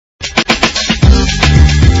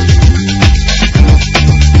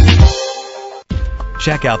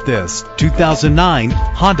Check out this 2009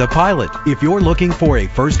 Honda Pilot. If you're looking for a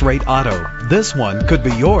first-rate auto, this one could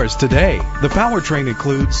be yours today. The powertrain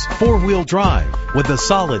includes four-wheel drive with a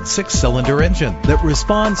solid 6-cylinder engine that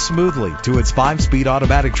responds smoothly to its 5-speed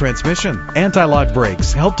automatic transmission. Anti-lock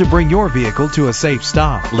brakes help to bring your vehicle to a safe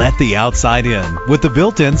stop. Let the outside in with the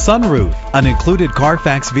built-in sunroof. An included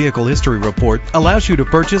Carfax Vehicle History Report allows you to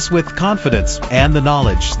purchase with confidence and the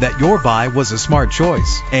knowledge that your buy was a smart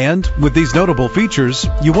choice. And with these notable features,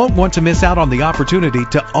 you won't want to miss out on the opportunity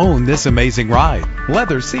to own this amazing ride.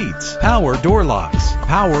 Leather seats, power door locks,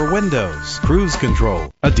 power windows, cruise control,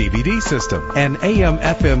 a DVD system, an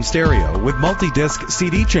AM/FM stereo with multi-disc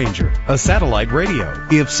CD changer, a satellite radio.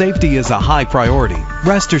 If safety is a high priority,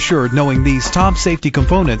 rest assured knowing these top safety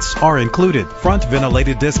components are included: front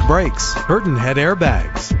ventilated disc brakes, curtain head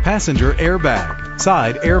airbags, passenger airbag,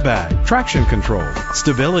 side airbag, traction control,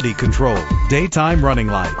 stability control, daytime running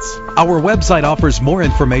lights. Our website offers more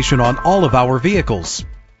information on all of our vehicles.